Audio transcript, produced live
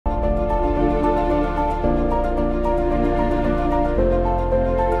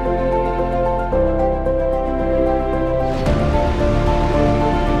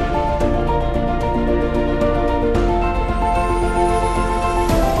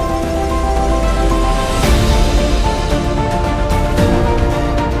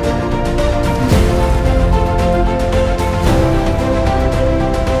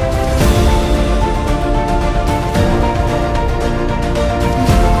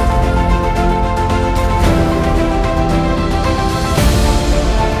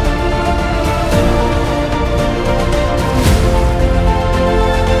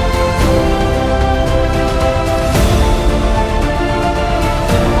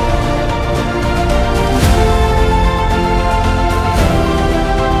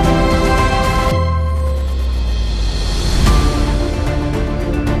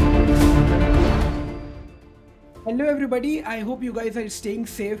everybody, I hope you guys are staying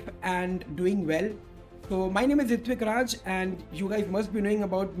safe and doing well. So my name is Ritwik Raj and you guys must be knowing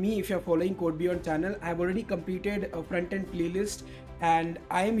about me if you're following Code Beyond channel. I have already completed a front-end playlist and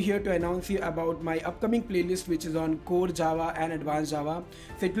I am here to announce you about my upcoming playlist which is on core Java and advanced Java.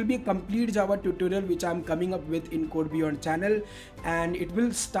 So it will be a complete Java tutorial which I'm coming up with in Code Beyond channel, and it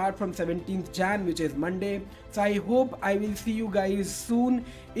will start from 17th Jan, which is Monday. So I hope I will see you guys soon.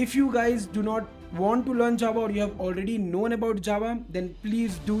 If you guys do not want to learn Java or you have already known about Java, then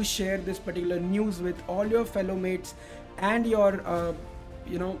please do share this particular news with all your fellow mates and your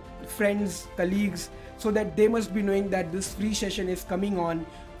friends, colleagues, so that they must be knowing that this free session is coming on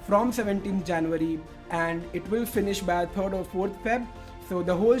from 17th January and it will finish by 3rd or 4th Feb. So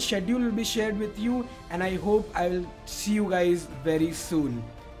the whole schedule will be shared with you and I hope I will see you guys very soon.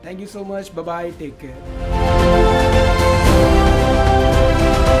 Thank you so much. Bye bye. Take care.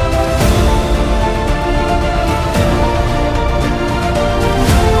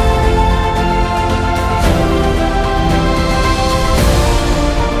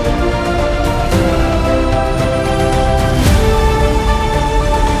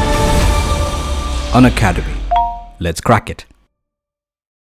 An academy. Let's crack it.